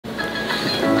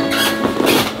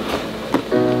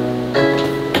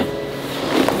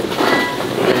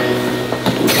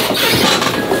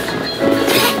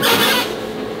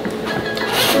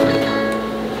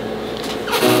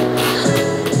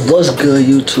good,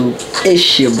 YouTube?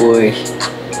 It's your boy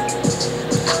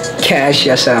Cash.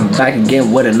 I said I'm back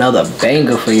again with another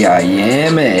banger for y'all. Yeah,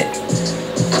 man.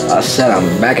 I said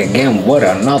I'm back again with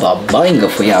another banger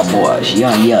for y'all boys.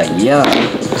 Yeah.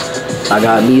 I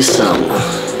got me some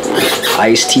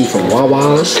iced tea from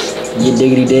Wawa's. You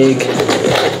diggity dig.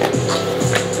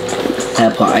 I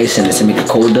put ice in it to make it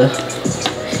colder.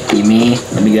 You mean?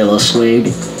 Let me get a little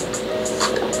swig.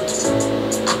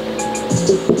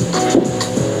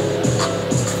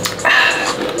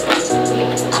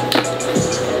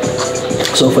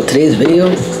 So for today's video,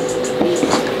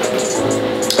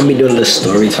 I'm be doing a little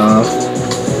story time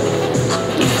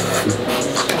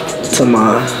to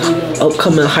my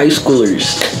upcoming high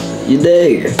schoolers. You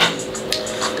dig?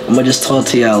 I'm gonna just talk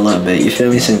to y'all a little bit. You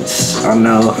feel me? Since I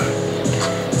know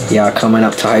y'all coming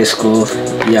up to high school,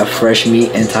 y'all fresh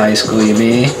meat into high school. You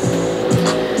mean?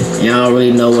 Y'all don't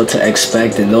really know what to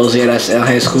expect, and those of y'all that's in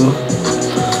high school,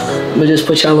 I'm gonna just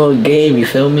put y'all on game, you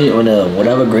feel me? On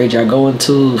whatever grade y'all going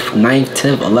to, 9th,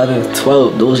 10th, 11th,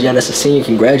 12th. Those of y'all that's a senior,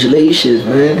 congratulations,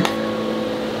 man.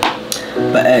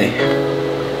 But hey,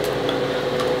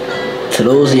 to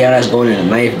those of y'all that's going in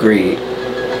the 9th grade,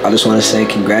 I just want to say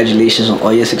congratulations on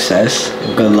all your success.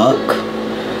 Good luck.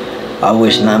 I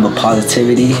wish nothing but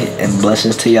positivity and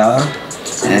blessings to y'all.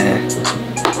 And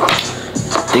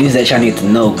things that y'all need to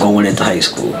know going into high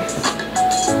school.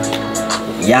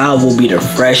 Y'all will be the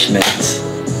freshmen.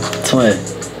 Twin.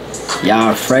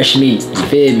 Y'all fresh meat. You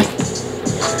feel me?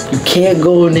 You can't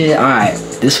go in there. Alright,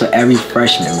 this for every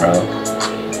freshman, bro.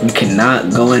 You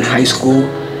cannot go in high school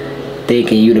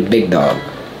thinking you the big dog.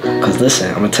 Cause listen,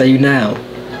 I'm gonna tell you now.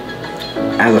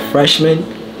 As a freshman,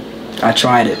 I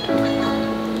tried it.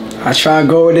 I tried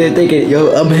going there thinking,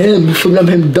 yo, I'm him. You feel me? I'm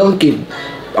him dunking.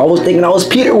 I was thinking I was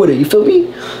Peter with it. You feel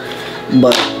me?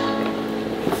 But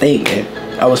thinking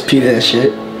I was Peter and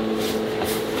shit.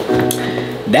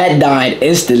 That died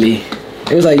instantly.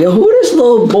 It was like, yo, who this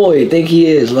little boy think he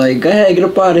is? Like, go ahead, get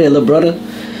up out of here, little brother.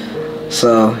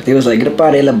 So they was like, get up out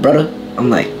of here, little brother. I'm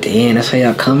like, damn, that's how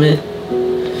y'all coming?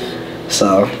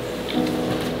 So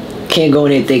can't go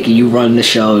in there thinking you run the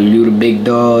show, you the big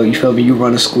dog, you feel me, you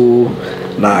run the school.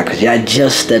 Nah, cause y'all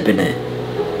just stepping in.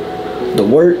 The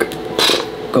work,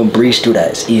 gonna breeze through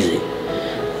that, it's easy.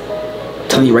 I'm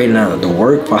telling you right now, the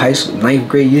work for high school, 9th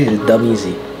grade year is dumb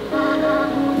easy.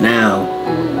 Now,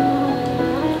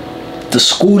 the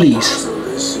schoolies,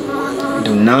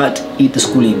 do not eat the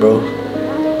schoolie, bro.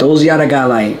 Those of y'all that got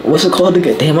like, what's it called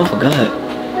again? Damn, I forgot.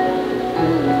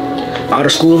 Out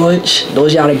of school lunch.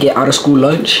 Those y'all that get out of school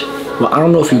lunch. Well, I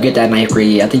don't know if you get that 9th grade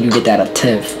year. I think you get that at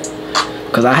 10th.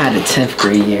 Cause I had the 10th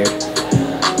grade year.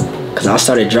 Cause I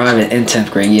started driving in 10th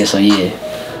grade year, so yeah.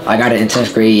 I got it in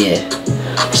 10th grade year.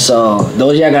 So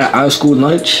those y'all got out of school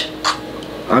lunch.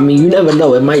 I mean, you never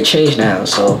know, it might change now,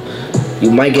 so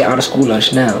you might get out of school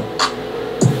lunch now.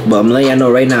 But I'm letting y'all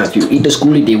know right now, if you eat the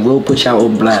schoolie, they will put y'all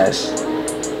on blast.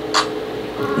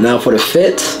 Now for the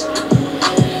 5th,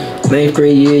 9th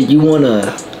grade year, you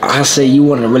wanna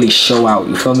really show out,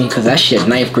 you feel me? Cause that's your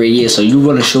 9th grade year, so you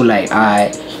wanna show like,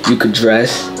 alright, you could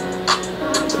dress.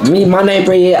 Me, my 9th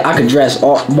grade year, I could dress.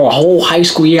 My whole high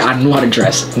school year, I knew how to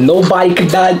dress. Nobody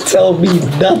could not tell me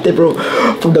nothing, bro.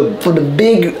 From the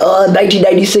big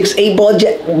 1996 8-ball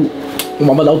jacket.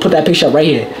 Mama, don't put that picture up right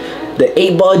here. The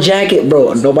 8-ball jacket,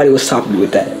 bro. Nobody was topping me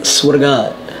with that. Swear to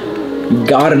God. You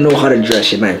gotta know how to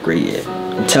dress your 9th grade year.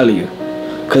 I'm telling you.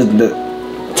 Cause the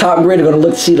top grade are gonna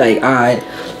look see like, alright,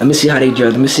 let me see how they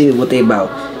dress. Let me see what they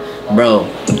about. Bro,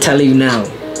 I'm telling you now.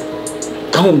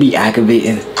 Don't be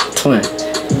aggravating, twin.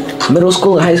 Middle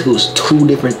school and high school is two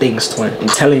different things, twin. I'm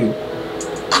telling you.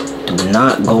 Do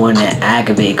not go in there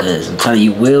aggravate, cause I'm telling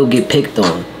you, will get picked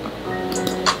on.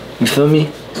 You feel me?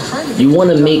 You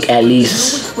wanna make at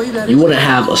least, you wanna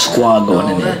have a squad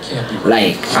going in there.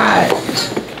 Like, alright.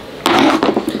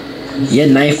 Your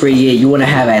 9th grade year, you wanna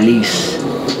have at least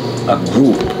a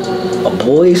group of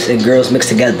boys and girls mixed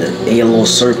together in your little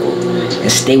circle.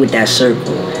 And stay with that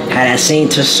circle. Have that same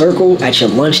circle at your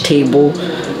lunch table.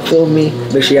 Feel me?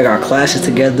 Make sure y'all got classes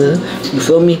together. You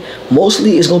feel me?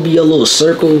 Mostly it's gonna be your little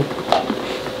circle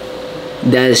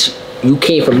that's you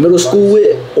came from middle school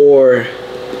with, or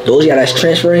those of y'all that's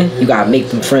transferring, you gotta make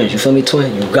them friends. You feel me,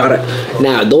 twin? You gotta.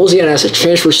 Now, those of y'all that's a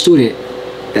transfer student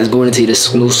that's going into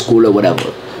this new school or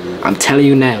whatever, I'm telling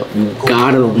you now, you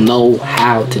gotta know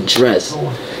how to dress.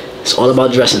 It's all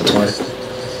about dressing, twin.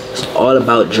 It's all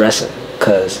about dressing.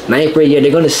 Cause 9th grade year,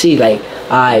 they're gonna see like,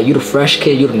 alright, you the fresh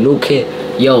kid, you the new kid.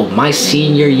 Yo, my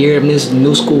senior year in this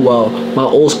new school, my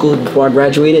old school before I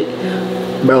graduated,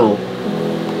 bro,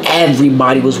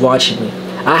 everybody was watching me.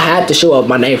 I had to show up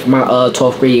my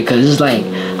 12th grade year, because it's like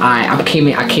I came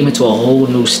into a whole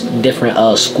new different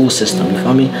school system. You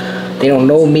feel me? They don't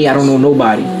know me. I don't know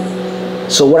nobody.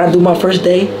 So what I do my first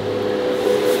day?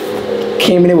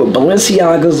 Came in there with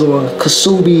Balenciagas or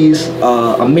CASHYYY's,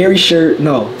 a Mary shirt,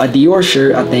 no, a Dior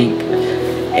shirt, I think,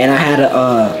 and I had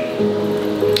a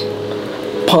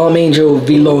Palm Angel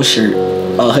V-Lone shirt,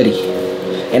 a hoodie,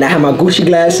 and I had my Gucci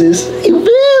glasses. You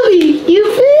feel me? You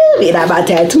feel me? And I had my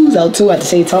tattoos out too at the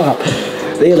same time.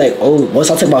 They like, oh,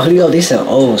 once I took my hoodie off, they said,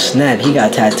 oh snap, he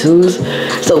got tattoos.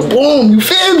 So boom, you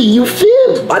feel me? You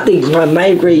feel me? I think my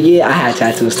 9th grade year, I had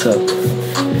tattoos too.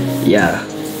 Yeah,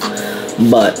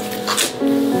 but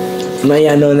now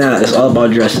y'all know now, it's all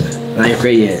about dressing. 9th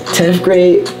grade year. 10th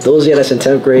grade, those of y'all that's in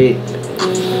 10th grade,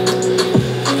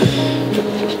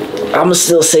 I'ma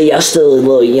still say y'all still a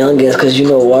little youngest, cause you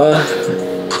know why?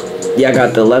 Y'all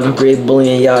got the 11th grade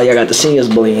bullying y'all got the seniors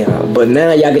bullying y'all. But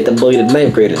now y'all get to bully the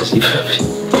 9th graders. You feel me?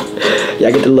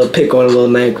 Y'all get the little pick on the little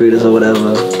 9th graders or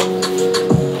whatever.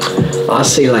 I'll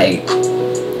say like,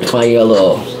 find your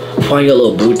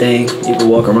little boo thing you can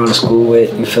walk around the school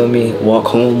with, you feel me? Walk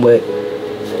home with.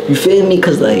 You feel me?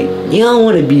 Cause like, you don't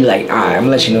wanna be like, alright, I'm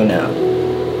gonna let you know now.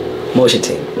 Motion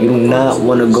team. You do not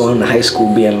wanna go into high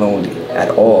school being lonely at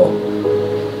all.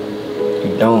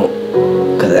 You don't.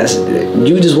 Cause that's,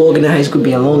 you just walk into high school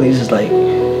being lonely, it's just like,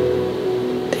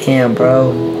 damn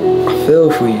bro, I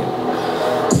feel for you.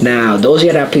 Now, those of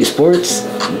you that play sports,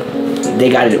 they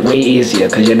got it way easier,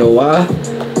 cause you know why?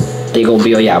 They gonna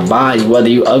be on your body, whether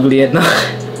you ugly or not.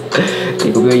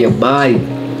 They gonna be on your body.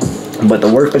 But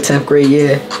the work for 10th grade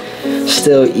year,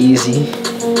 still easy.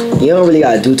 You don't really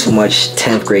gotta do too much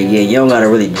 10th grade year. You don't gotta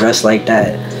really dress like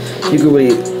that. You could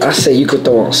really, I say you could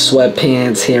throw on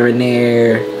sweatpants here and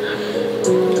there,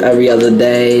 every other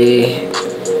day.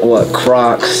 What,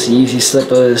 Crocs, Yeezy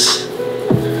slippers.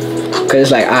 Cause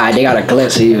it's like, alright, they got a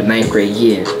glimpse of you in 9th grade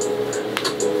year.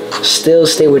 Still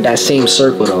stay with that same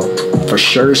circle though. For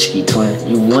sure, ski twin.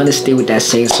 You wanna stay with that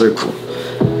same circle.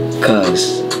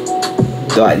 Cause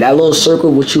that little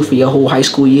circle with you for your whole high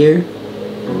school year,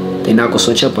 they not gonna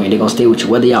switch up on you. They gonna stay with you.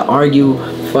 Whether y'all argue,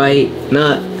 fight,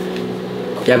 not.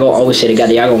 Y'all gonna always stay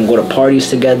together. Y'all gonna go to parties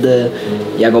together.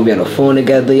 Y'all gonna be on the phone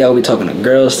together. Y'all gonna be talking to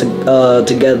girls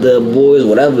together, boys,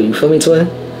 whatever. You feel me, twin?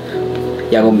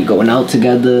 Y'all gonna be going out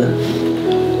together.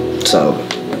 So,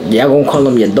 y'all gonna call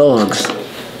them your dogs.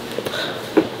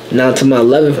 Now to my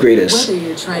 11th graders. Whether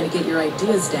you're trying to get your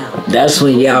ideas down. That's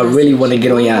when y'all really want to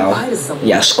get on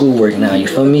y'all schoolwork now. You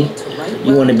feel me?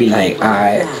 You want to be like,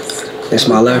 alright, it's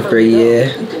my 11th grade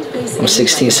year. I'm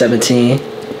 16, 17.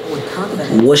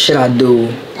 What should I do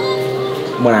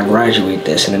when I graduate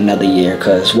this in another year?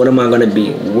 Because what am I going to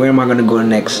be? Where am I going to go the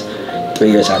next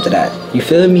 3 years after that? You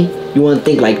feel me? You want to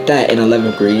think like that in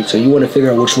 11th grade. So you want to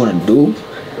figure out what you want to do.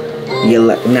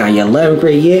 Now, your 11th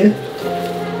grade year,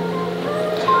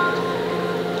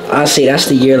 I say that's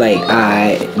the year like,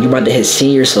 you about to hit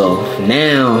senior, so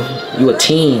now you a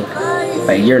teen.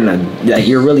 Like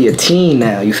you're really a teen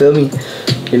now. You feel me?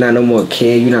 You're not no more a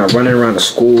kid. You're not running around the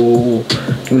school.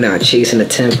 You're not chasing the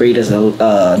 10th graders,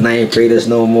 9th graders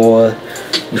no more.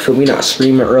 You feel me? You're not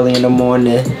screaming early in the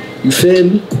morning. You feel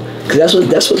me? Cause that's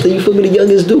what the, you feel me, the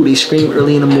youngest do. They scream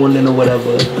early in the morning or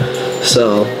whatever.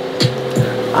 So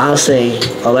I'll say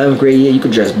 11th grade year, you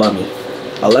could dress bummy.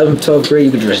 11th, 12th grade,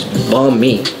 you could dress bum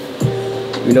me.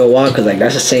 You know why? Cause like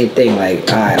that's the same thing. Like,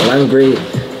 alright, 11th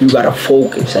grade, you gotta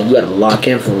focus. Like you gotta lock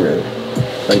in for real.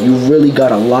 Like you really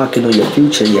gotta lock in on your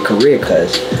future, your career.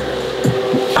 Cause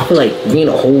I feel like we in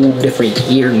a whole different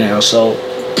year now. So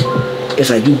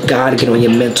it's like you gotta get on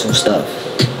your mental stuff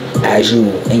as you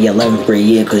in your 11th grade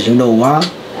year. Cause you know why?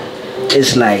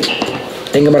 It's like,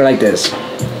 think about it like this.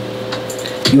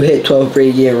 You hit 12th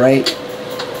grade year, right?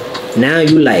 Now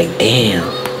you like, damn,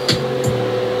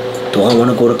 do I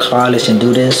want to go to college and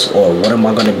do this, or what am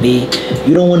I gonna be?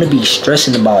 You don't want to be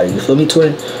stressing about it. You feel me,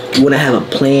 twin? You want to have a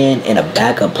plan and a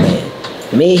backup plan.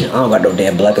 Me, I don't got no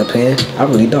damn backup plan. I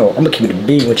really don't. I'm gonna keep it a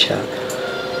beam with y'all.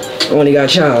 I only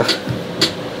got y'all.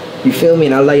 You feel me?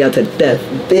 And I love y'all to death.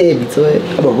 Baby, twin.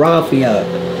 I'm a rob for y'all.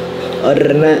 Other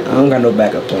than that, I don't got no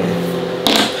backup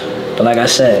plan. But like I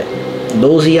said,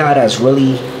 those of y'all that's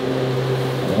really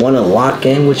want to lock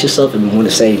in with yourself and want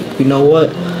to say, you know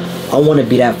what? I want to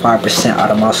be that 5%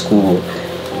 out of my school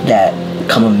that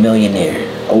become a millionaire,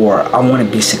 or I want to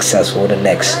be successful the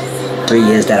next 3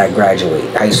 years that I graduate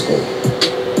high school.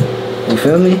 You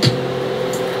feel me?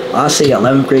 I'll say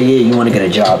 11th grade year, you want to get a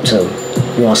job too.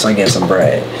 You want to start getting some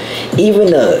bread. Even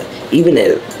the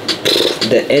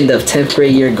end of 10th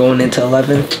grade year going into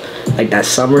 11th, like that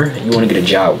summer, you want to get a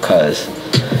job because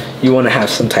you want to have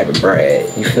some type of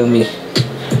bread. You feel me?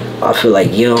 I feel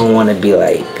like you don't want to be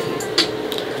like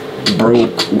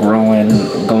broke going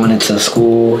into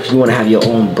school. You want to have your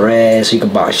own bread so you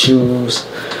can buy shoes.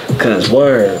 Cause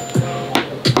word,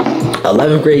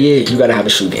 11th grade year, you gotta have a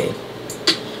shoe game.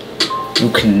 You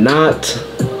cannot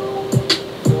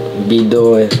be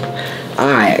doing,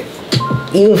 alright,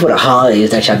 even for the holidays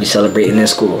that y'all be celebrating in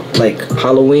school. Like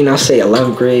Halloween, I say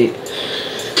 11th grade.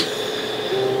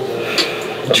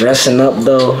 Dressing up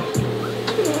though.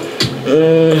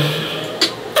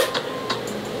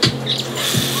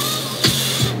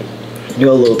 You're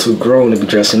a little too grown to be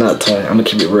dressing up, Tony. I'm gonna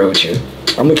keep it real with you.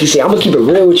 I'm gonna keep it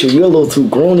real with you. You're a little too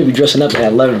grown to be dressing up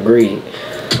at 11th grade.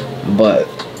 But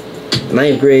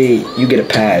 9th grade, you get a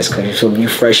pass because you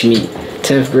fresh meat.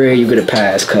 10th grade, you get a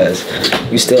pass because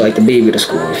you still like the baby of the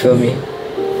school. You feel me?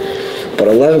 But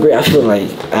 11th grade, I feel like,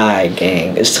 alright,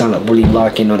 gang, it's time to really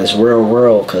lock in on this real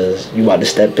world because you about to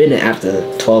step in it after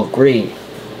 12th grade.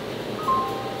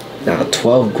 Now,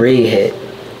 12th grade hit.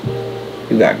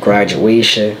 You got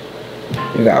graduation.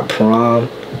 You got prom.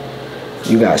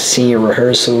 You got senior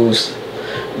rehearsals.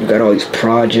 You got all these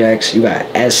projects. You got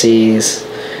essays.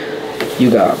 You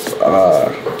got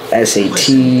SATs.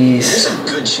 There's a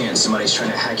good chance somebody's trying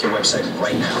to hack your website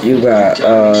right now. You got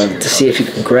to see if you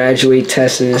can graduate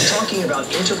tests. I'm talking about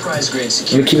enterprise grade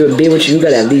security. Let me keep it big with you. You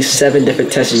got at least 7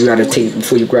 different tests you gotta take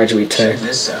before you graduate. Check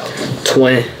this out.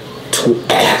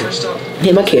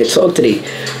 Damn, I can't talk today.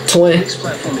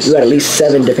 You got at least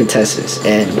 7 different tests,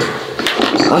 and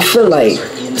I feel like,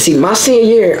 see, my senior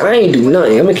year, I ain't do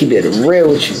nothing. I'm gonna keep it real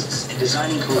with you.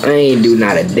 I ain't do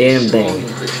not a damn thing.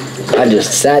 I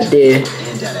just sat there,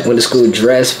 went to school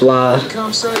dressed fly,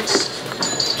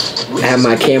 had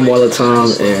my camera all the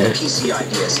time, and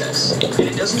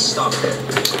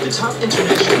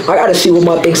I gotta see what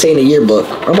my thing say in the yearbook.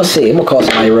 I'm gonna call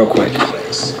somebody real quick.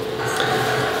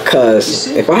 Cause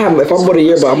if I'm with a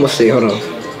yearbook, I'm gonna see, hold on.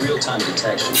 Real-time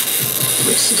detection.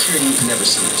 Which security never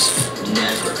sleeps.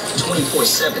 Never.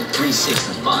 24/7,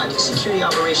 365. The Security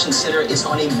Operations Center is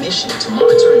on a mission to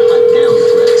monitor and hunt down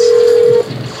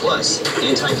threats. Plus,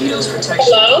 anti-DDoS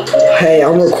protection. Hello? Hey,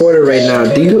 I'm recording right now.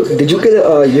 Did you get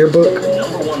a yearbook? The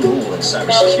 #1 rule in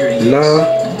cybersecurity No.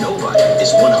 nobody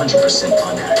is 100%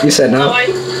 unhacked. You said no?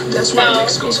 That's why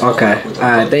Mexico's Okay.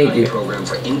 Alright, thank you. program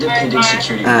for independent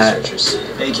security researchers,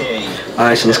 aka.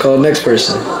 Alright, so let's call the next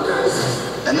person.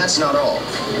 And that's not all.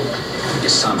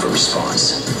 It's time for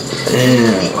response.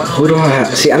 Damn, who do I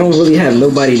have? See, I don't really have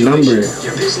nobody's number.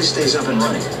 Your business stays up and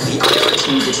running. The IR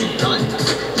team gets it done.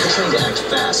 You're trained to act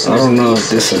fast. I don't know if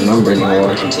this is a number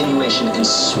anymore. Continuation and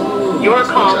smooth. Your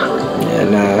call. Yeah,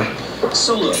 nah.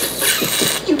 So look,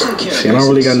 you take care. See, I don't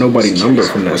really got nobody's number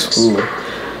from that school.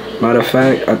 Matter of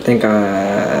fact, I think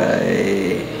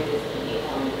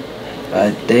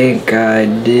I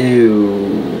do.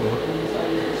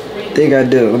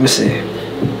 Let me see.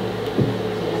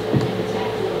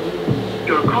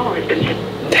 Your call has been.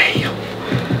 Damn.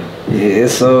 Yeah,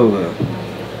 it's over.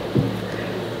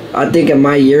 I think in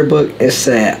my yearbook it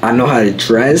said I know how to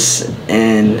dress,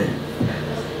 and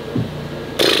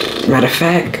matter of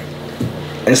fact,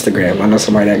 Instagram. I know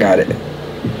somebody that got it.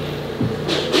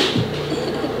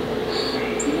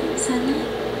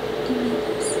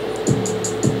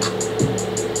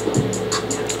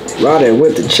 Riding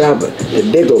with the chopper, the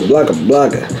big old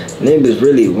blocker. Niggas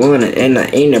really want it, and I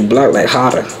ain't a block like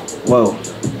hotter. Whoa,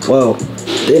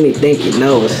 didn't he think he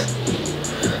knows?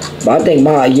 But I think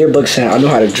my yearbook said I know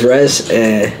how to dress,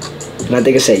 and I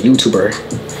think it said YouTuber,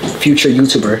 future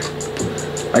YouTuber.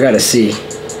 I gotta see.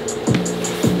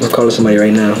 I'm calling somebody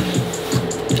right now.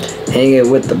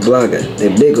 Hanging with the blogger, the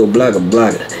big old blogger.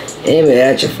 Aim it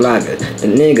at your flogger, the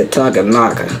nigga talking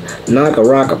knocker,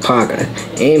 rocker, pocker.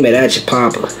 Aim it at your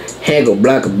papa. Haggle,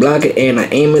 blocker, and I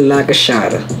aim it like a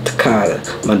shotter. Takata,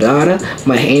 my daughter,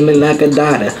 my aiming like a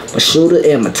daughter. My shooter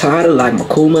and my tighter like my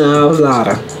Kuma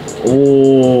Alzada.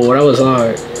 Oh, that was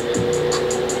hard.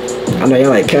 I know y'all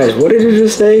like, Cash, what did you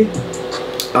just say?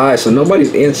 Alright, so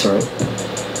nobody's answering.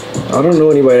 I don't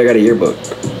know anybody that got a yearbook.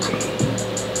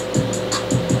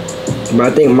 But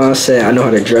I think mine said I know how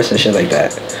to dress and shit like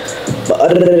that. But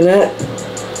other than that,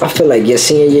 I feel like your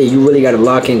senior year, you really gotta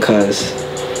lock in, cause,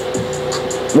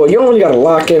 well, you don't really gotta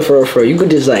lock in for real. You could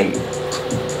just like,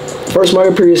 first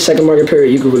market period, second market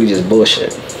period, you could really just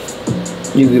bullshit.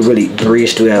 You could really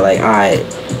breeze through that, like, alright.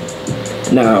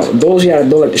 Now, those y'all that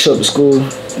don't like to show up to school,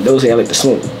 those y'all like to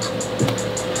smoke.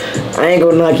 I ain't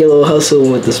gonna knock your little hustle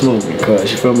with the smoke,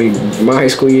 because, you feel me, my high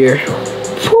school year,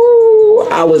 whoo,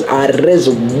 I was out of this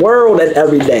world and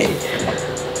every day.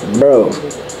 Bro,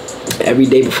 every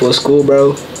day before school,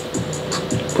 bro,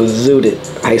 was zooted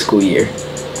high school year.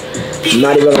 I'm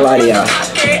not even gonna lie to y'all.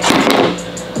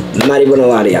 I'm not even gonna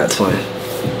lie to y'all, twin.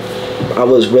 I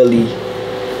was really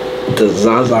the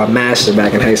Zaza master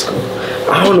back in high school.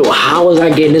 I don't know how was I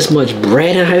getting this much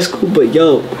bread in high school, but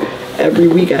yo, every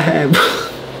week I had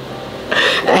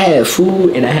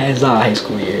food and I had Zaza high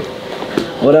school year.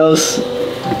 What else?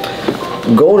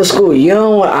 Going to school. You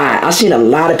know what? I seen a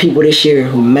lot of people this year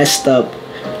who messed up,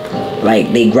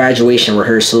 like they graduation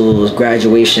rehearsals,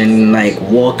 graduation, like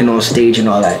walking on stage and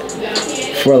all that,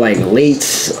 for like late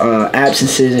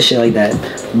absences and shit like that.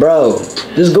 Bro,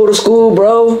 just go to school,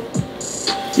 bro.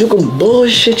 You can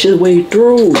bullshit your way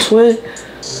through, twin.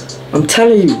 I'm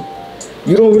telling you,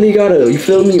 you don't really gotta, you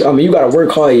feel me? I mean, you gotta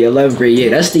work hard your 11th grade year.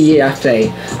 That's the year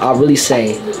I really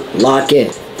say, lock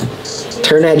in.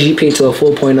 Turn that GPA to a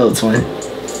 4.0, twin.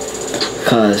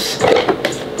 Cause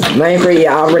 9th grade,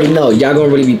 I already know y'all gonna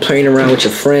really be playing around with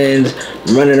your friends,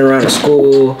 running around the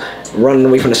school, running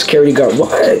away from the security guard.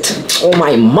 What? Oh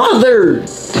my mother!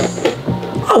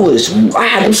 I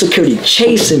had them security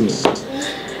chasing me.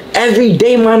 Every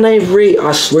day my 9th grade,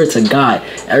 I swear to God,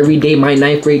 every day my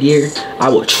 9th grade year, I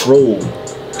would troll.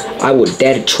 I would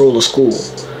daddy troll the school.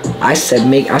 I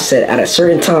said at a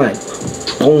certain time,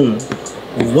 boom.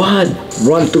 What?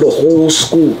 Run through the whole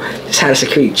school. Just had a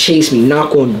security chase me,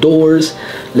 knock on doors.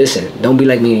 Listen, don't be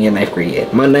like me in your 9th grade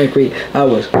yet. My 9th grade, I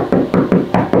was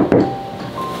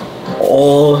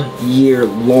all year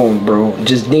long, bro.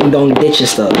 Just ding dong ditching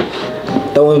stuff.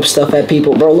 Throwing stuff at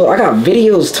people. Bro, look, I got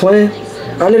videos, twin.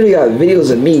 I literally got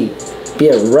videos of me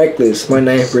being reckless my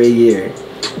 9th grade year.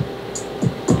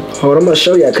 Hold on, I'm gonna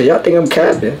show y'all because y'all think I'm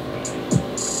capping.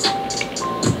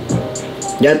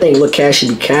 Y'all think Lil Cash should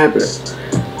be capping.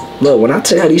 Look, when I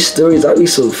tell y'all these stories, I be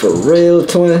so for real,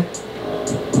 twin.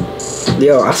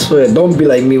 Yo, I swear, don't be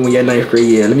like me when you're 9th grade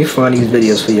year. Let me find these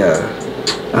videos for y'all.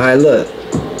 Alright, look.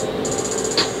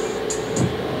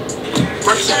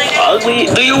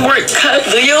 Ugly, do you work? Cut,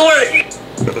 do you work?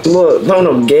 Look,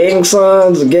 no, gang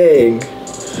signs, gang.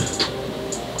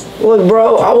 Look,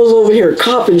 bro, I was over here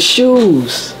copping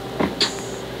shoes.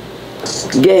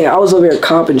 Gang, I was over here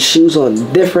copping shoes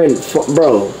on different,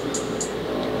 bro.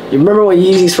 You remember when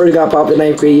Yeezys first got popped in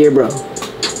 9th grade year, bro?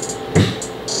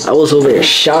 I was over here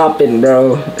shopping,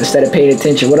 bro, instead of paying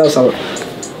attention. What else?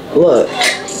 Look.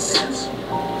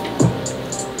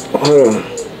 Hold on.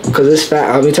 Because it's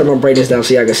fat. Let me turn my brightness down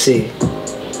so y'all can see.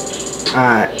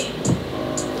 Alright.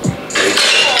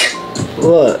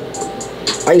 Look.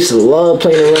 I used to love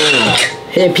playing around.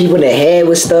 Hitting people in the head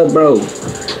with stuff, bro.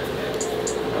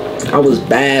 I was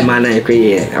bad my 9th grade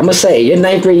year. I'm gonna say, your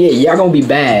 9th grade year, y'all gonna be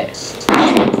bad.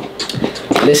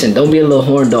 Listen, don't be a little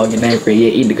horn dog in 9th grade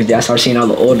year either, because y'all start seeing all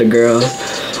the older girls.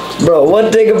 Bro,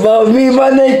 one thing about me,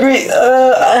 my 9th grade,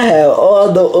 I had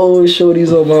all the old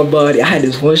shorties on my body. I had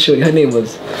this one shorty, her name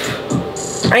was,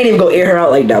 I ain't even gonna air her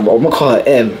out like that, but I'm gonna call her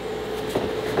M.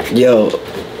 Yo.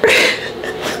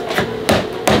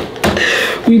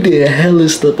 We did hella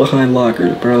stuff behind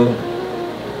lockers, bro.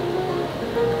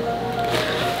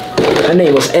 Her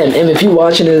name was M. M, if you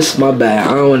watching this, my bad.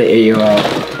 I don't want to air you out.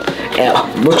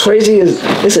 And what's crazy is,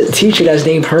 it's a teacher that's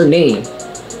named her name.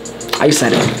 I used to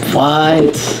have,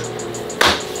 what?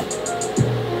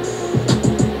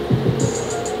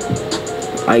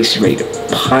 I used to rate a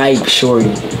pipe shorty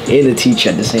and the teacher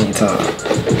at the same time.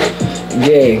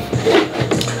 Gang.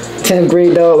 10th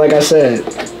grade though, like I said,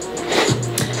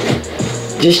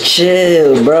 just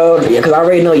chill, bro. Because I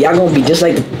already know y'all gonna be just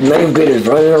like the 9th graders,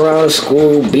 running around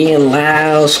school, being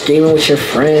loud, screaming with your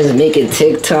friends, making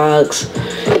TikToks.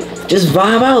 Just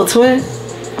vibe out, twin.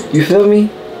 You feel me?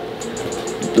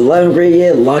 11th grade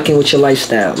year, lock in with your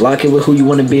lifestyle. Lock in with who you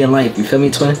want to be in life. You feel me,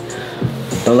 twin?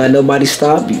 Don't let nobody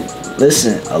stop you.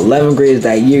 Listen, 11th grade is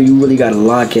that year you really got to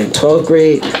lock in. 12th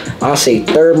grade, I'll say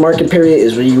 3rd market period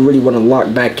is when you really want to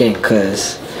lock back in,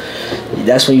 because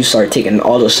that's when you start taking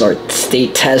all the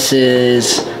state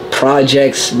tests,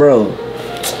 projects, bro.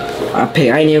 I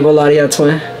ain't even gonna lie to y'all,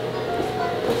 twin.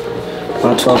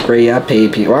 My 12th grade, I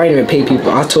paid people. I didn't even pay people.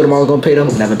 I told them I was gonna pay them.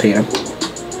 Never paid them.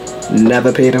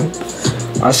 Never paid them.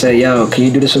 I said, yo, can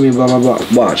you do this for me? Blah, blah, blah.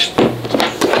 Watch.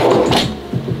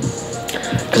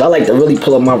 Because I like to really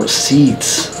pull up my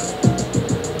receipts.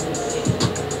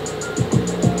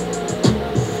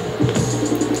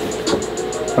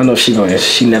 I know she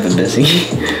never busy.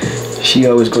 She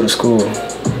always go to school.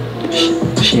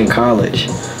 She in college.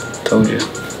 Told you.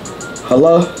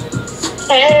 Hello?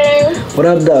 Hey. What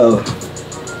up, though?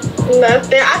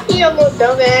 Nothing. I see your little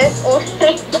dumb ass on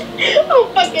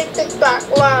fucking TikTok,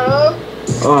 love.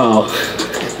 Oh.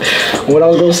 What I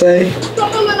was gonna say?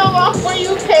 I'm pulling on my For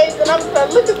You page and I'm like,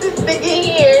 look at this nigga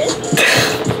here.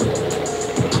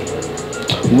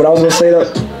 What I was gonna say though?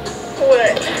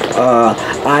 What?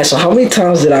 Alright, so how many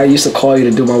times did I used to call you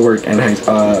to do my work in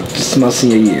my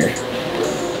senior year?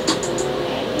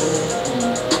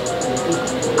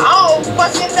 I don't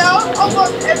fucking know.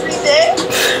 Almost every day.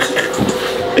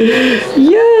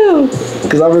 Yeah,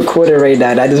 because I'm recording right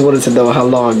now and I just wanted to know how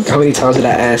many times did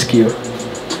I ask you?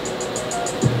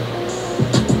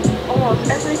 Almost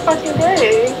every fucking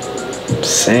day.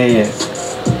 Saying.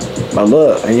 But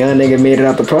look, a young nigga made it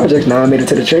out the project, now I made it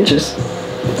to the trenches.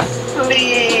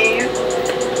 Please.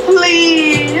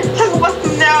 Please. Talk about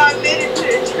some now I made it to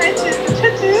the trenches. The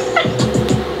trenches.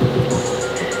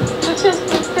 The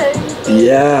trenches crazy.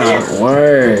 Yeah,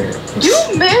 word. You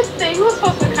missed it. You were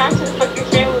supposed to come to the fucking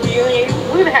family reunion.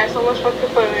 We would have had so much fucking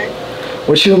fun.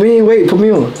 What you mean? Wait, put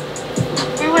me on.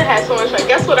 We would have had so much fun.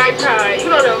 Guess what I tried? You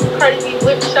know them Cardi B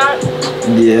lip shots?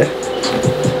 Yeah.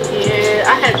 Yeah,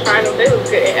 I had tried them. They was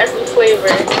good in every flavor.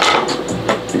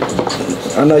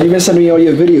 I know, you've been sending me all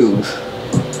your videos.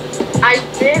 I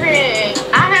didn't.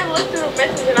 I had looked through the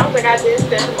message and I was like, I did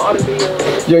send him all the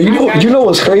videos. Yo, you know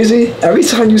what's crazy? Every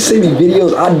time you send me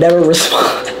videos, I never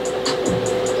respond.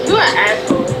 You an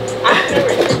asshole. I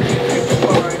never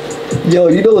respond. Yo,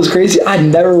 you know what's crazy? I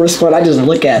never respond. I just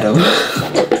look at them.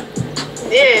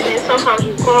 Yeah, and then sometimes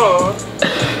you call.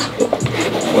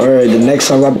 Or the next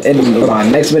time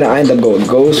next minute I end up going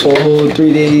ghost for a whole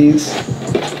 3 days.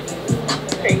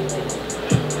 Crazy.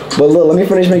 But look, let me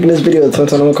finish making this video.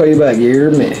 Sometime I'm gonna call you back. You hear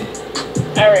me?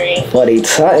 Alright. For the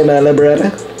time, my little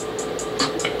brother.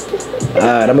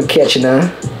 Alright, I'm gonna catch you now.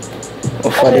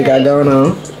 What they got going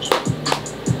on?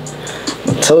 I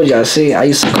told you, I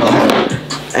used to call her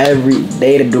every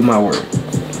day to do my work.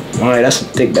 Alright, that's some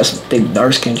thick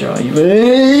dark skin jaw. You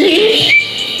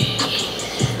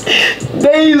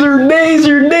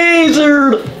Dazer.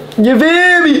 You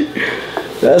feel me?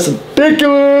 That's some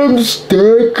thickums.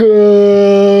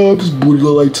 Booty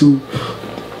look like two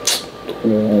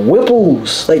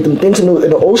whipples. Like them things in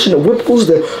the ocean, the whipples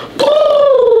that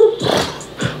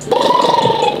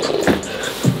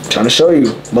trying to show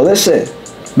you. But listen,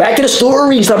 back to the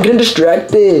story. Stop getting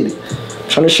distracted.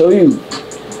 Trying to show you.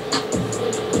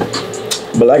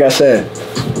 But like I said,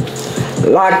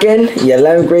 lock in your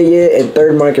 11th grade year and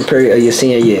 3rd market period of your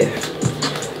senior year,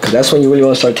 cause that's when you really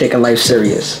want to start taking life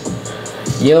serious.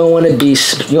 You don't want to be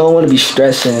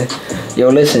stressing. Yo,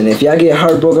 listen, if y'all get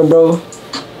heartbroken, bro,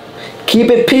 keep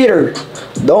it Peter.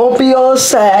 Don't be all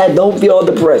sad. Don't be all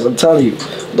depressed. I'm telling you,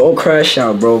 don't crash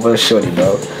out, bro, for shorty,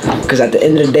 bro. Cause at the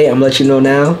end of the day, I'm gonna let you know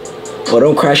now. Or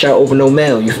don't crash out over no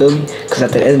mail. You feel me? Cause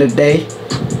at the end of the day,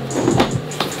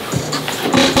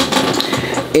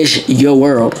 it's your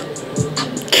world.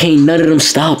 Can't none of them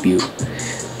stop you.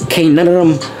 Can't none of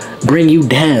them bring you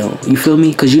down. You feel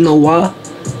me? Cause you know why?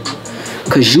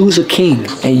 Cause you's a king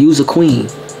and you's a queen.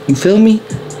 You feel me?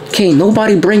 Can't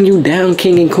nobody bring you down,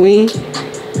 king and queen.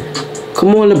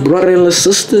 Come on, little brother and little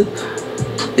sister.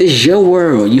 It's your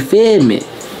world. You feel me?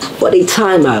 But they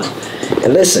time out.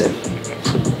 And listen,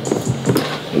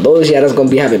 those y'all that's gonna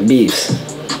be having beefs.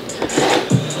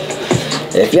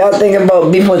 If y'all thinking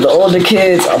about beef with the older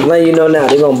kids, I'm letting you know now,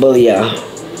 they gonna bully y'all.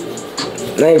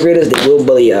 9th graders, they will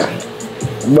bully y'all.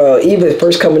 Bro, even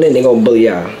first coming in, they gonna bully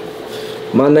y'all.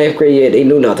 My 9th grade year, they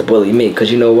knew not to bully me,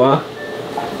 cause you know why?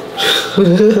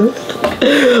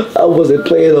 I wasn't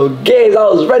playing no games, I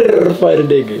was ready to fight a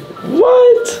nigga.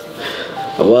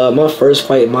 What? Well, my first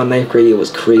fight in my 9th grade year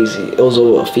was crazy. It was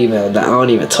over a female that I don't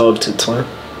even talk to, twin.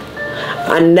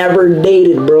 I never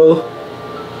dated, bro.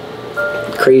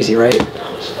 Crazy, right?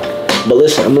 But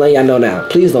listen, I'm letting y'all know now.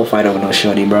 Please don't fight over no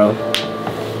shorty, bro.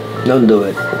 Don't do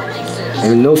it.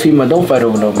 And no female, don't fight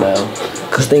over no male.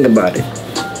 Cause think about it.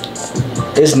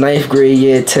 It's 9th grade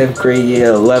year, 10th grade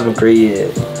year, 11th grade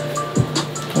year.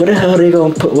 Where the hell they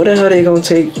gonna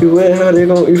take you? Where the hell they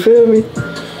gonna, you feel me?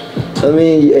 I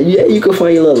mean, yeah, you can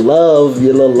find your little love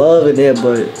in there,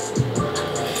 but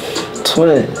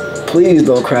twin, please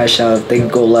don't crash out if things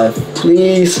go left.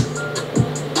 Please.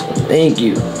 Thank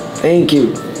you.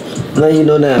 I'm letting you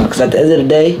know now, because at the end of the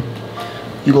day,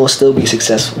 you're going to still be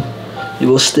successful. You're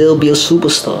going to still be a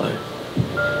superstar.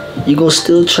 You're going to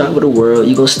still travel the world.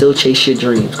 You're going to still chase your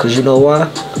dreams. Because you know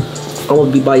why? I'm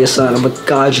going to be by your side. I'm going to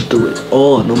guide you through it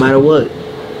all, no matter what.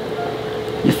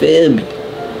 You feel me?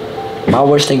 My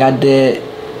worst thing I did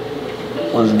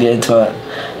was get into it.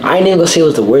 I ain't even going to say it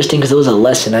was the worst thing because it was a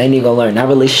lesson. I ain't even going to learn. That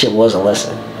relationship was a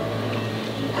lesson.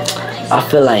 I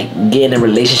feel like getting in a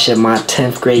relationship my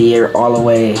 10th grade year all the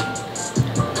way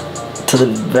to the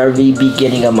very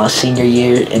beginning of my senior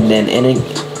year and then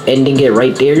ending it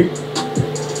right there,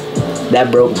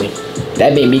 that broke me.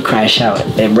 That made me crash out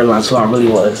and realize who I really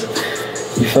was.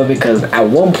 You feel me? Because at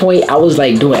one point I was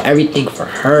like doing everything for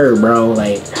her, bro.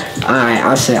 Like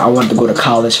I said I wanted to go to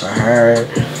college for her.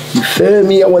 You feel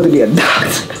me? I wanted to be a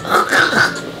doctor.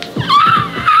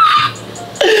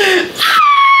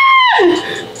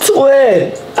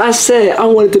 Twin, I said I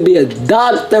wanted to be a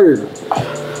doctor.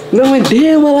 Knowing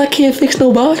damn well I can't fix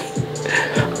nobody. I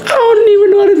don't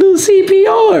even know how to do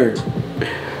CPR.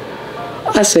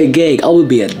 I said, gang, I would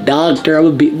be a doctor. I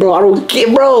would be, bro, I don't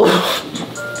get, bro.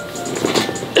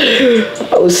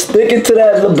 I was sticking to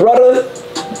that, little brother.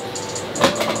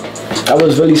 I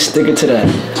was really sticking to that.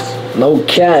 No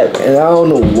cap. And I don't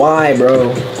know why,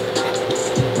 bro.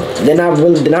 Then I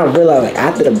realized, like,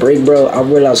 after the break, bro, I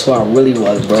realized who I really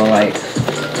was, bro. Like,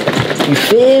 you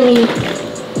feel me?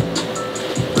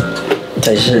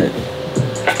 Type shit.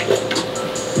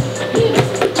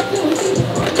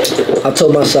 I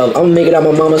told myself, I'm gonna make it out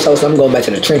my mama's house, I'm going back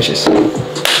to the trenches.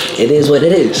 It is what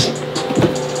it is.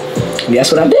 And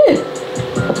that's what I did.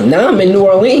 Now I'm in New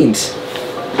Orleans.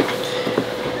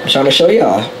 I'm trying to show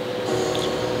y'all.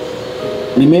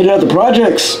 We made it out the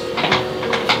projects.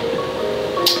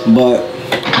 But,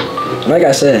 like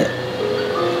I said,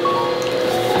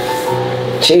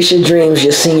 chase your dreams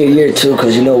your senior year too,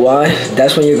 because you know why?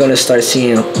 That's when you're gonna start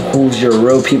seeing who your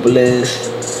real people is.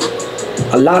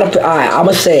 A lot of,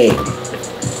 I'ma say,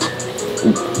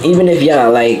 even if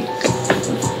y'all like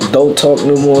don't talk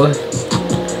no more,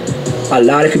 a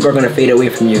lot of people are gonna fade away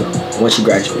from you once you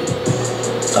graduate.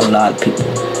 A lot of people.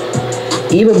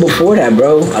 Even before that,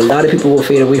 bro, a lot of people will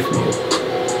fade away from you.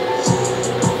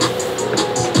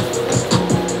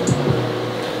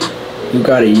 You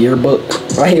got a yearbook?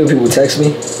 I hate when people text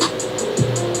me.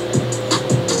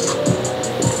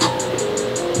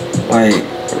 Like,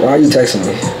 why are you texting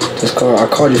me? Just call. I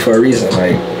called you for a reason.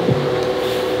 Like,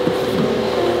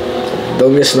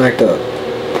 don't get smacked up.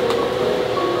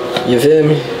 You feel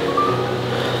me?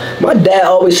 My dad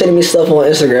always sending me stuff on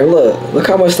Instagram. Look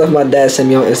how much stuff my dad sent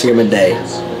me on Instagram a day.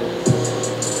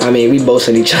 I mean, we both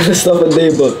send each other stuff a day,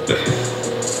 but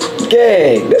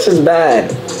gang, this is bad.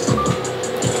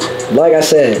 Like I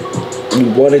said, you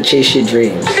want to chase your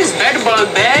dreams. This bed bug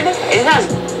bed, it has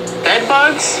bed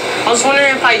bugs. I was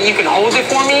wondering if you could hold it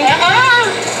for me.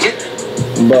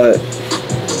 But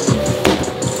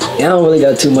y'all don't really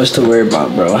got too much to worry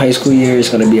about, bro. High school year is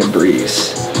gonna be a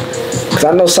breeze. Cause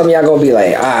I know some of y'all gonna be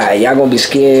like, y'all gonna be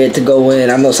scared to go in.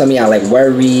 I know some of y'all like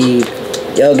worried.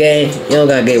 Yo, gang, you don't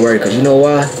gotta get worried, cause you know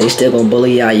why? They still gonna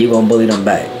bully y'all. You gonna bully them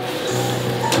back.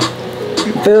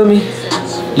 You feel me?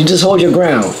 You just hold your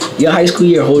ground. Your high school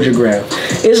year, hold your ground.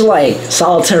 It's like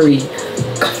solitary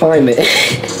confinement.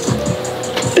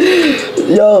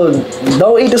 Yo,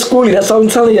 don't eat the schoolie. That's what I'm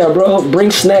telling y'all, bro.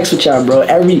 Bring snacks with y'all, bro.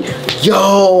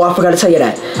 Yo, I forgot to tell you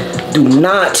that. Do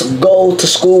not go to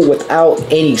school without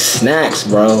any snacks,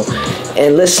 bro.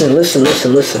 And listen.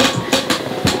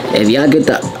 If y'all get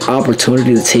the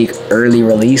opportunity to take early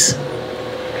release,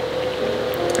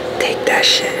 take that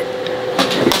shit.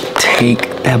 Take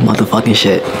that motherfucking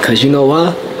shit. Cause you know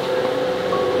what?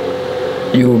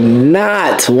 You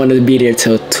not want to be there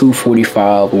till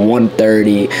 2:45,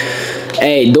 1:30.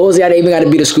 Hey, those y'all that even gotta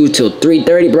be to school till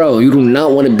 3:30, bro. You do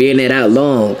not want to be in there that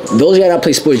long. Those y'all that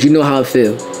play sports, you know how it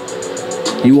feel.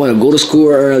 You want to go to school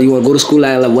early. You want to go to school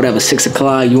at like whatever 6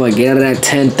 o'clock. You want to get out at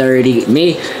 10:30.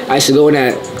 Me, I used to go in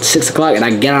at 6 o'clock and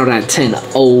I get out at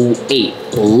 10:08.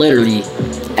 Literally,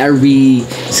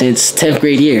 since 10th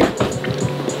grade year.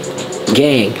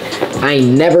 Gang, I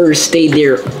ain't never stayed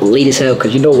there late as hell.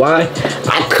 Cause you know why?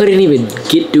 I couldn't even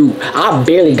get through. I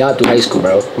barely got through high school,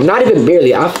 bro. Not even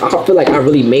barely. I feel like I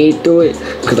really made through it.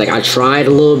 Cause like I tried a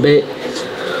little bit,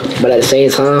 but at the same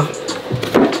time,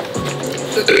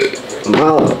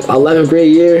 my 11th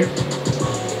grade year,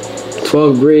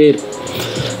 12th grade,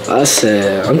 I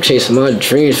said, I'm chasing my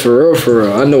dreams for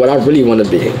real. I know what I really want to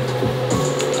be.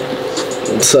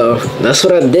 So, that's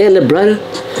what I did, little brother.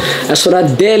 That's what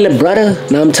I did, little brother.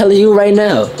 Now, I'm telling you right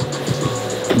now.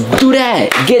 Do that.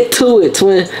 Get to it,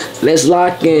 twin. Let's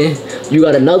lock in. You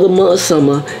got another month of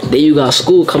summer. Then you got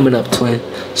school coming up, twin.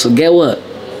 So, get what?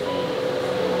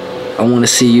 I want to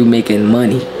see you making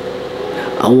money.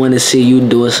 I want to see you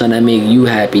doing something that make you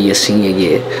happy your senior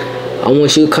year. I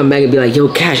want you to come back and be like, yo,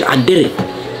 Cash, I did it.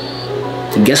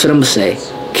 So guess what I'm going to say?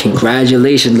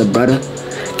 Congratulations, little brother.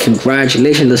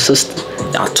 Congratulations, little sister.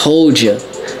 I told you,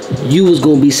 you was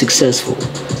going to be successful.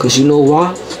 Because you know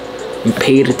why? You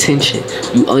paid attention.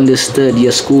 You understood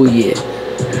your school year.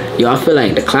 Yo, I feel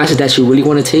like the classes that you really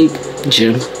want to take,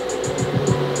 gym,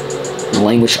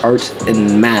 language arts,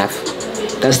 and math.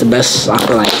 That's the best, I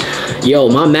feel like. Yo,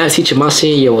 my math teacher my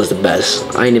senior year was the best.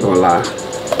 I ain't even gonna lie.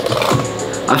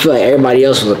 I feel like everybody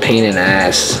else was a pain in the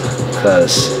ass.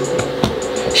 Cause,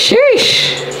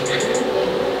 sheesh.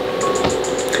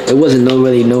 it wasn't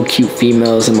really no cute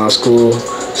females in my school,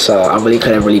 so I really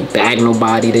couldn't really bag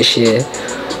nobody this year.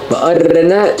 But other than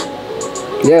that,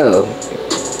 yo,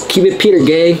 keep it Peter,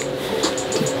 gang.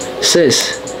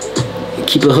 Sis,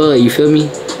 keep it hood, you feel me?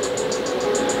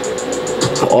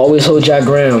 Always hold your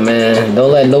ground, man.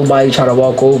 Don't let nobody try to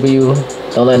walk over you.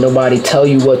 Don't let nobody tell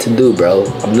you what to do, bro.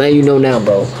 I'm letting you know now,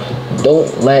 bro.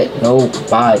 Don't let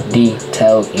nobody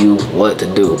tell you what to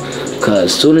do. Cause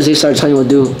as soon as they start telling you what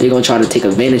to do, they're gonna try to take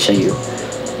advantage of you.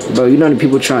 Bro, you know the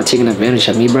people trying to take advantage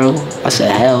of me, bro? I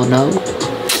said, hell no.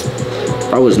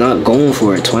 I was not going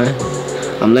for it, twin.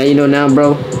 I'm letting you know now,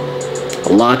 bro.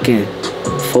 Lock in.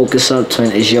 Focus up,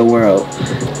 twin. It's your world.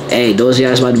 Hey, those of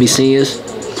y'all about to be seniors,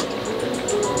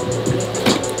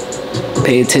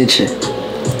 pay attention.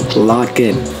 Lock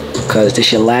in. Cause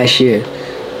this your last year.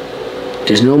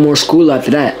 There's no more school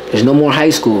after that. There's no more high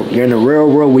school. You're in the real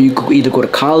world where you could either go to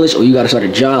college or you gotta start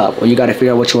a job or you gotta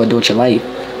figure out what you wanna do with your life.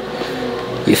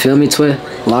 You feel me, twin?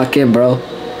 Lock in, bro.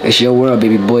 It's your world,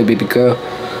 baby boy, baby girl.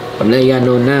 I'm letting y'all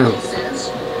know now.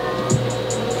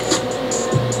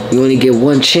 You only get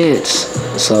one chance,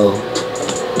 so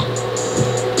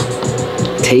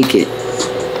take it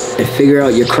and figure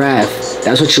out your craft.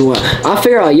 That's what you want. I'll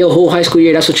figure out your whole high school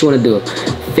year. That's what you want to do.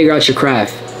 Figure out your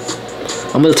craft.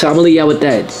 I'm gonna leave y'all with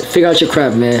that. Figure out your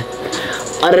craft, man.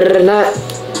 Other than that,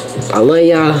 I love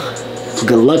y'all.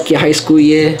 Good luck your high school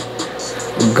year.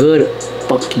 Good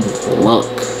fucking luck,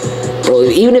 bro.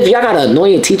 Even if y'all got an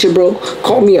annoying teacher, bro,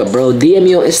 call me up, bro. DM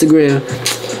me on Instagram.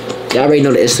 Y'all already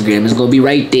know the Instagram. It's gonna be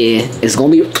right there. It's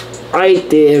gonna be right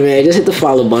there, man. Just hit the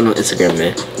follow button on Instagram,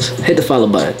 man. Just hit the follow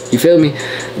button. You feel me?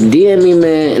 DM me,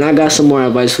 man, and I got some more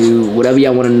advice for you. Whatever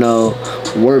y'all want to know,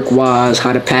 work-wise,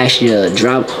 how to pass your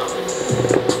drop.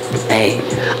 Hey,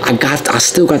 I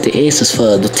still got the answers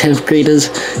for the 10th graders.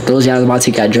 Those y'all about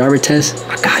to take your driver test.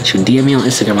 I got you. DM me on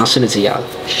Instagram. I'll send it to y'all.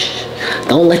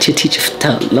 Don't let your teacher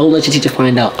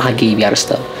find out I gave y'all the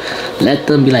stuff. Let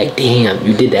them be like, damn,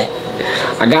 you did that.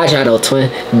 I got y'all though, twin.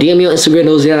 DM me on Instagram,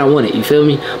 those that I want it. You feel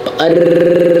me? But other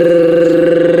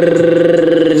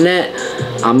than that,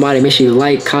 I'm out. Make sure you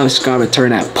like, comment, subscribe, and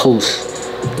turn that post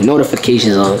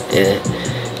notifications on. And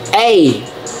hey,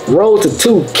 roll to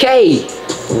 2K.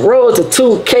 Roll to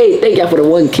 2K. Thank y'all for the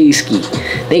 1K ski.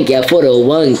 Thank y'all for the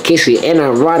 1K ski. And I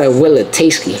ride her with a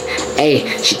tasty. Hey,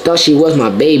 she thought she was my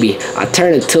baby. I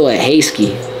turned her to a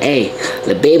hayski. Hey,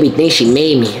 the baby thinks she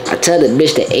made me. I tell the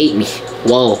bitch that ate me.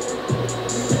 Whoa.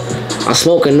 I'm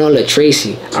smoking on the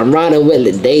Tracy. I'm riding with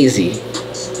the Daisy.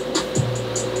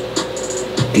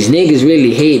 These niggas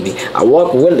really hate me. I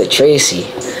walk with the Tracy.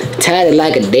 Tatted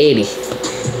like a daddy.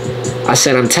 I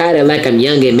said I'm tatted like I'm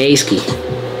young and Maskey.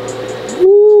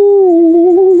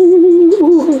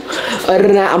 Other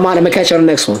than that, I'm out. I'm gonna catch you on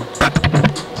the next one.